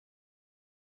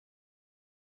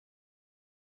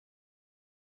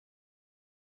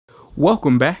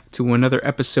Welcome back to another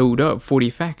episode of 40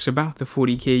 Facts about the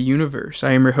 40K universe.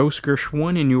 I am your host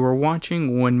Gersh1 and you are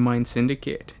watching One Mind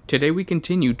Syndicate. Today we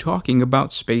continue talking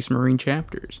about Space Marine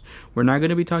chapters. We're not going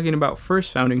to be talking about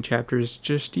first founding chapters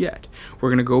just yet. We're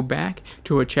going to go back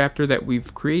to a chapter that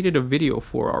we've created a video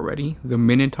for already, the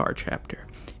Minotaur chapter.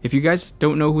 If you guys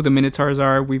don't know who the Minotaurs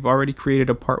are, we've already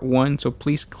created a part 1, so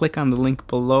please click on the link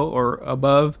below or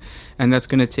above, and that's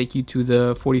going to take you to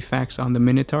the 40 facts on the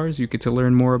Minotaurs. You get to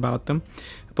learn more about them.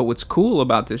 But what's cool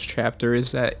about this chapter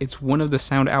is that it's one of the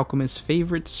Sound Alchemist's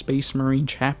favorite Space Marine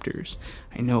chapters.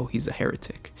 I know he's a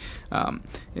heretic.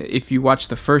 If you watch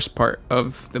the first part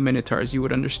of the Minotaurs, you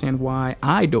would understand why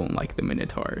I don't like the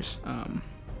Minotaurs.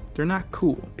 They're not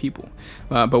cool people.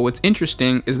 But what's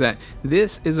interesting is that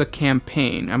this is a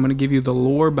campaign. I'm going to give you the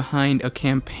lore behind a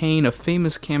campaign, a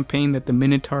famous campaign that the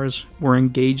Minotaurs were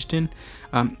engaged in.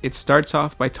 It starts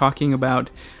off by talking about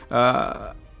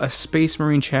a Space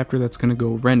Marine chapter that's going to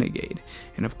go renegade.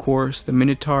 And of course, the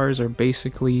Minotaurs are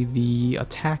basically the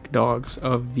attack dogs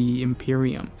of the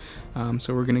Imperium.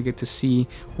 So we're going to get to see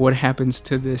what happens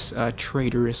to this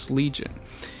traitorous legion.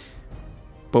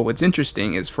 But what's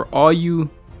interesting is for all you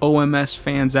OMS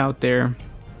fans out there,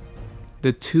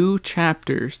 the two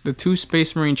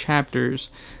Space Marine chapters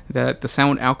that the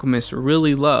Sound Alchemists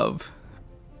really love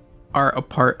are a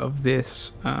part of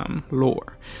this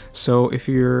lore. So if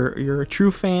you're a true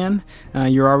fan,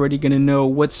 you're already going to know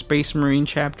what Space Marine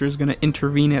chapter is going to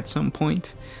intervene at some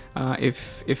point.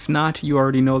 If not, you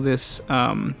already know this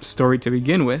story to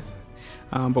begin with.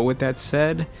 But with that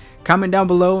said, comment down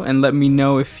below and let me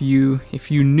know if you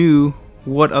knew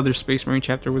what other Space Marine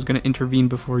chapter was going to intervene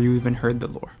before you even heard the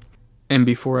lore. And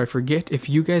before I forget, if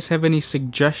you guys have any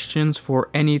suggestions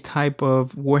for any type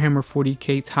of Warhammer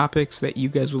 40K topics that you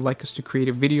guys would like us to create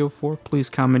a video for, please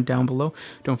comment down below.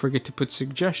 Don't forget to put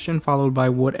suggestion followed by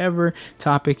whatever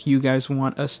topic you guys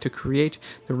want us to create.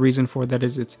 The reason for that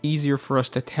is it's easier for us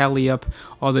to tally up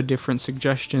all the different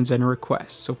suggestions and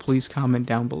requests, so please comment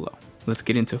down below. Let's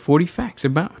get into 40 facts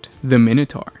about the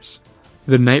Minotaurs.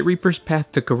 The Night Reapers'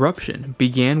 path to corruption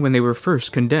began when they were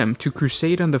first condemned to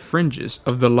crusade on the fringes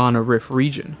of the Lana Rift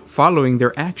region, following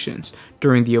their actions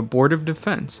during the abortive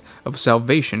defense of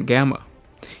Salvation Gamma,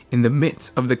 in the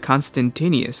midst of the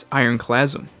Constantineous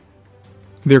Ironclasm.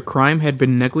 Their crime had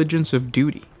been negligence of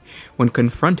duty. When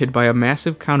confronted by a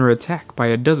massive counterattack by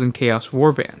a dozen Chaos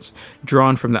Warbands,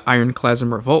 drawn from the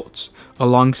Ironclasm revolts,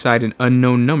 alongside an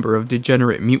unknown number of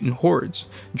degenerate mutant hordes,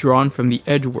 drawn from the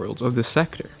edge worlds of the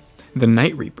sector, the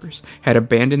Night Reapers had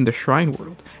abandoned the Shrine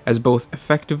World as both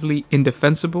effectively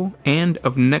indefensible and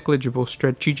of negligible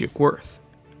strategic worth.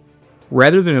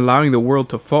 Rather than allowing the world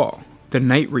to fall, the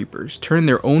Night Reapers turned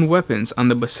their own weapons on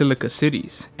the Basilica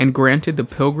cities and granted the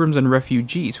pilgrims and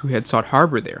refugees who had sought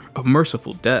harbor there a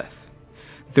merciful death.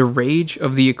 The rage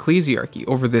of the ecclesiarchy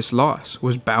over this loss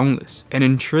was boundless and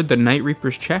ensured the Night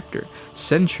Reapers chapter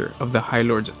censure of the High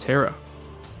Lords of Terra.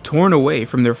 Torn away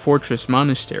from their fortress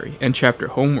monastery and chapter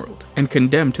homeworld, and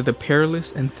condemned to the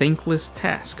perilous and thankless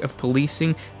task of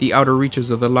policing the outer reaches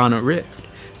of the Lana Rift,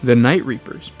 the Night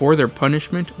Reapers bore their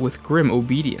punishment with grim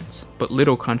obedience, but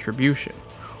little contribution,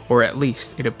 or at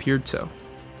least it appeared so.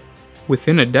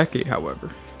 Within a decade, however,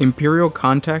 Imperial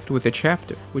contact with the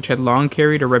chapter, which had long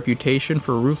carried a reputation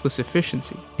for ruthless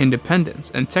efficiency, independence,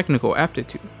 and technical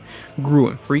aptitude, grew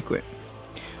infrequent.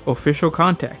 Official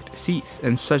contact ceased,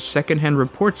 and such secondhand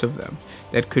reports of them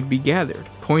that could be gathered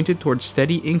pointed towards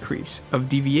steady increase of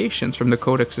deviations from the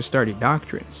Codex Astartes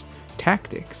doctrines,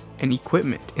 tactics, and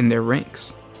equipment in their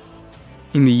ranks.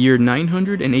 In the year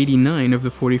 989 of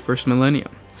the 41st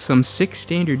millennium, some 6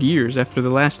 standard years after the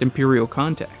last Imperial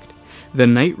contact, the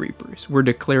Night Reapers were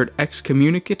declared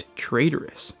excommunicate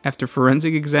traitorous after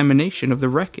forensic examination of the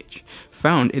wreckage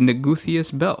found in the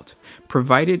Guthias Belt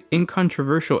provided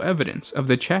incontrovertible evidence of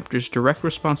the chapter's direct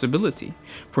responsibility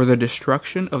for the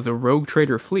destruction of the rogue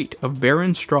trader fleet of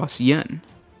Baron Strauss Yen.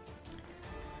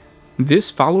 This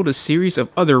followed a series of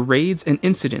other raids and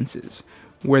incidences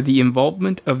where the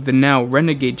involvement of the now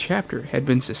renegade chapter had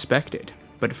been suspected,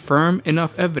 but firm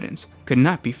enough evidence could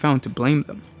not be found to blame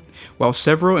them, while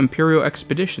several Imperial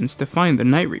expeditions to find the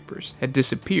Night Reapers had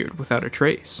disappeared without a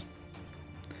trace.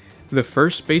 The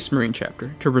first Space Marine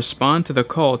chapter to respond to the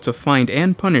call to find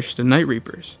and punish the Night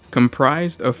Reapers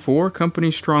comprised a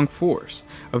 4-company-strong force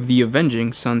of the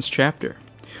Avenging Suns chapter,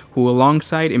 who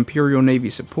alongside Imperial Navy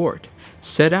support,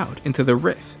 set out into the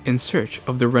Rift in search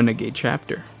of the renegade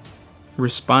chapter.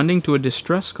 Responding to a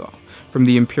distress call from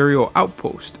the Imperial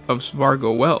outpost of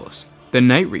Svargo Wells, the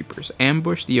Night Reapers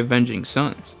ambushed the Avenging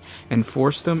Suns and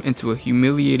forced them into a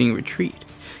humiliating retreat,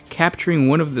 capturing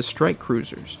one of the strike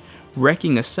cruisers,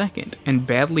 wrecking a second and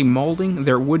badly mauling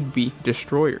their would-be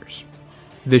destroyers.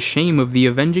 The shame of the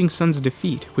Avenging Sun's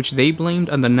defeat, which they blamed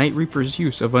on the Night Reaper's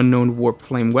use of unknown warp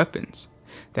flame weapons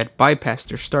that bypassed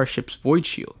their starship's void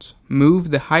shields,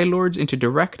 moved the High Lords into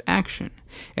direct action,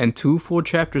 and 2 full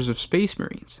chapters of Space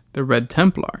Marines, the Red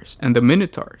Templars and the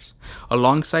Minotaurs,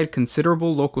 alongside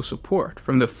considerable local support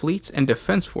from the fleets and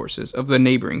defense forces of the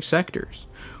neighboring sectors,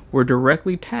 were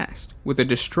directly tasked with the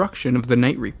destruction of the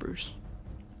Night Reapers.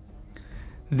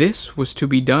 This was to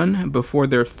be done before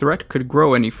their threat could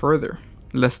grow any further,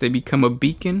 lest they become a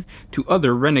beacon to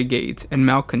other renegades and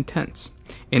malcontents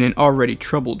in an already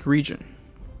troubled region.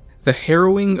 The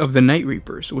harrowing of the Night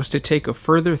Reapers was to take a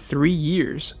further 3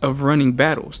 years of running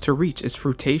battles to reach its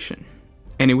fruition,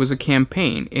 and it was a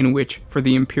campaign in which, for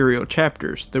the Imperial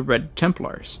chapters, the Red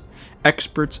Templars,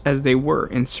 experts as they were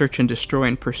in search and destroy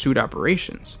and pursuit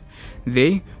operations,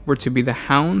 they were to be the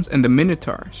hounds, and the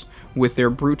Minotaurs, with their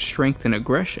brute strength and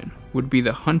aggression, would be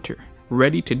the hunter,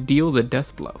 ready to deal the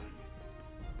death blow.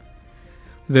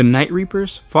 The Night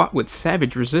Reapers fought with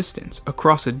savage resistance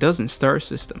across a dozen star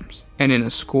systems, and in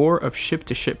a score of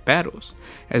ship-to-ship battles,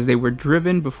 as they were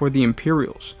driven before the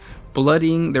Imperials,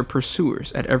 bloodying their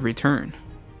pursuers at every turn.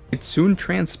 It soon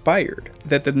transpired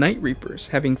that the Night Reapers,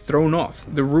 having thrown off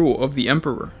the rule of the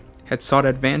Emperor, had sought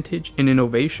advantage in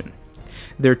innovation,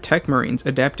 their tech marines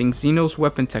adapting Xenos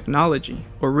weapon technology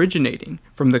originating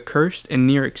from the cursed and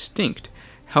near-extinct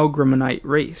Helgrimonite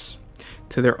race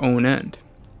to their own end,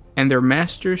 and their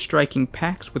masters striking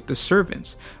pacts with the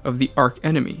servants of the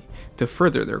arch-enemy to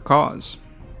further their cause.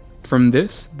 From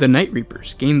this, the Night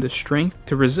Reapers gained the strength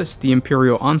to resist the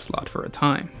Imperial onslaught for a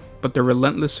time, but their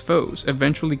relentless foes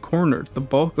eventually cornered the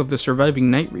bulk of the surviving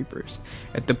Night Reapers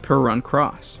at the Perron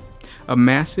Cross, a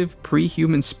massive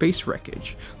pre-human space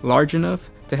wreckage large enough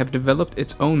to have developed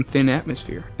its own thin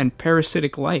atmosphere and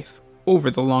parasitic life over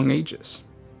the long ages.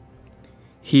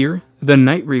 Here, the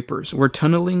Night Reapers were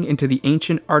tunneling into the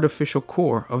ancient artificial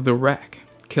core of the wreck,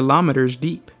 kilometers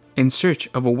deep, in search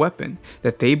of a weapon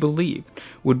that they believed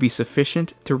would be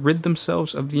sufficient to rid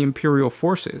themselves of the Imperial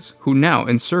forces who now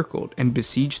encircled and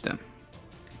besieged them.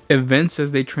 Events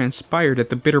as they transpired at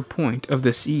the bitter point of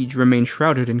the siege remain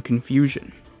shrouded in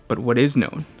confusion, but what is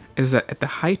known is that at the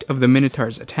height of the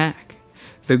Minotaurs' attack,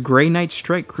 the Grey Knight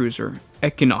strike cruiser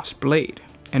Equinox Blade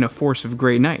and a force of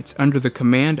Grey Knights under the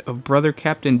command of Brother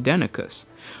Captain Denicus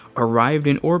arrived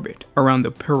in orbit around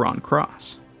the Perron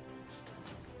Cross.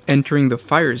 Entering the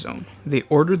fire zone, they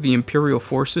ordered the Imperial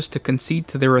forces to concede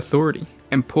to their authority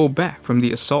and pull back from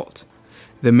the assault.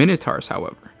 The Minotaurs,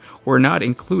 however, were not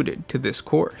included to this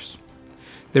course.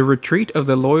 The retreat of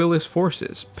the Loyalist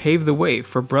forces paved the way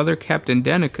for Brother Captain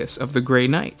Denicus of the Grey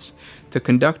Knights to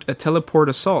conduct a teleport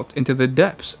assault into the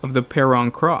depths of the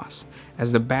Perron Cross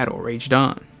as the battle raged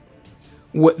on.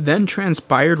 What then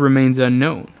transpired remains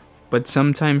unknown, but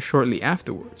sometime shortly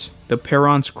afterwards, the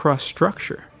Perron's cross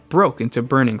structure broke into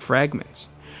burning fragments,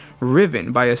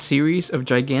 riven by a series of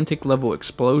gigantic level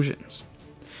explosions.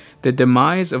 The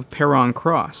demise of Perron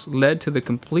Cross led to the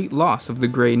complete loss of the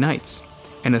Grey Knights,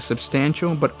 and a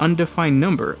substantial but undefined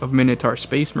number of Minotaur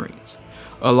Space Marines,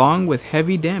 along with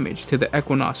heavy damage to the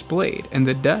Equinox Blade and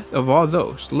the death of all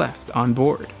those left on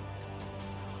board.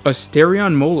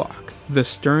 Asterion Moloch, the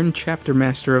stern chapter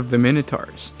master of the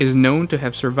Minotaurs, is known to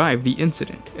have survived the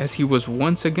incident, as he was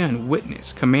once again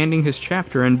witness commanding his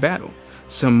chapter in battle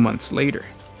some months later,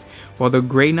 while the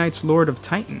Grey Knights Lord of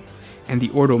Titan and the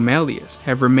Ordo Malleus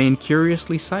have remained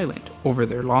curiously silent over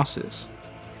their losses.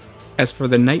 As for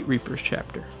the Night Reapers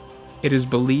chapter, it is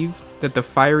believed that the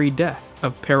fiery death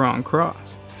of Perron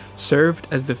Cross served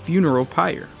as the funeral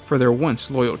pyre for their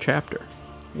once loyal chapter.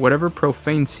 Whatever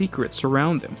profane secrets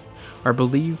surround them are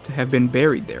believed to have been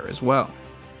buried there as well.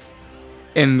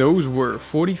 And those were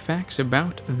 40 facts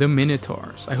about the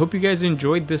Minotaurs. I hope you guys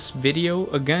enjoyed this video.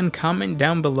 Again, comment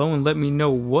down below and let me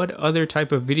know what other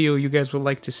type of video you guys would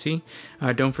like to see.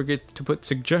 Don't forget to put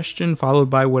suggestion followed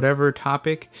by whatever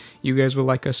topic you guys would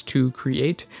like us to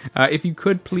create. If you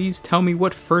could, please tell me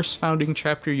what first founding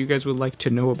chapter you guys would like to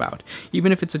know about.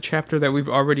 Even if it's a chapter that we've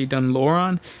already done lore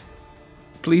on,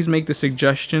 please make the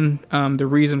suggestion. The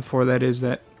reason for that is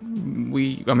that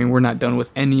we're not done with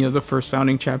any of the first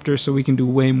founding chapters, so we can do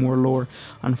way more lore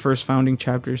on first founding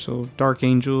chapters. So Dark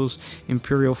Angels,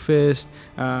 Imperial Fist,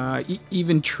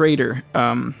 even Traitor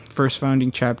first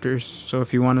founding chapters. So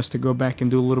if you want us to go back and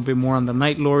do a little bit more on the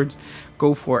Night Lords,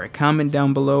 go for it. Comment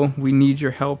down below. We need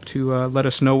your help to let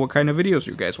us know what kind of videos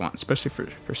you guys want, especially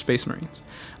for Space Marines.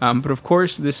 But of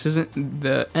course, this isn't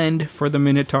the end for the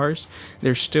Minotaurs.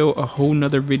 There's still a whole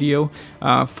nother video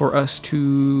for us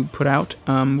to put out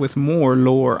with more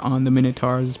lore on the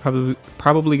Minotaurs. It's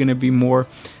probably going to be more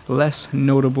less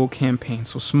notable campaigns,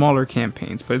 so smaller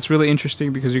campaigns. But it's really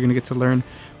interesting because you're going to get to learn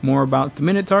more about the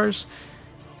Minotaurs.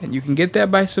 And you can get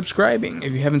that by subscribing.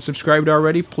 If you haven't subscribed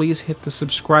already, please hit the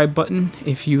subscribe button.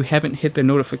 If you haven't hit the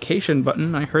notification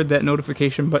button, I heard that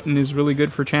notification button is really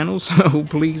good for channels, so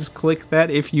please click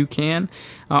that if you can.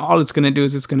 All it's going to do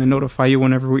is it's going to notify you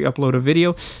whenever we upload a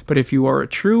video. But if you are a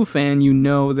true fan, you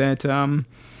know that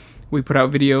we put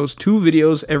out videos, 2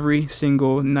 videos every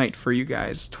single night for you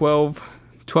guys. 12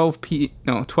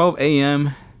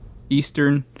 a.m.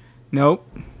 Eastern, nope,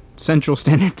 Central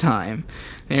Standard Time.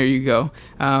 There you go.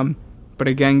 But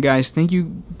again, guys, thank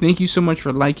you so much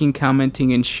for liking,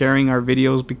 commenting, and sharing our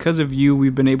videos. Because of you,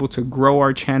 we've been able to grow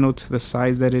our channel to the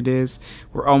size that it is.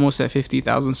 We're almost at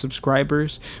 50,000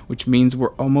 subscribers, which means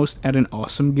we're almost at an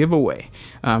awesome giveaway.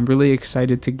 I'm really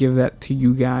excited to give that to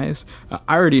you guys.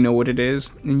 I already know what it is,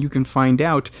 and you can find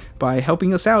out by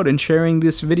helping us out and sharing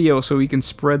this video so we can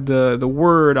spread the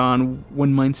word on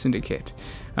One Mind Syndicate.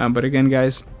 But again,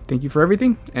 guys, thank you for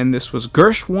everything, and this was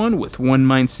Gersh1 with One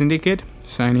Mind Syndicate,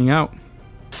 signing out.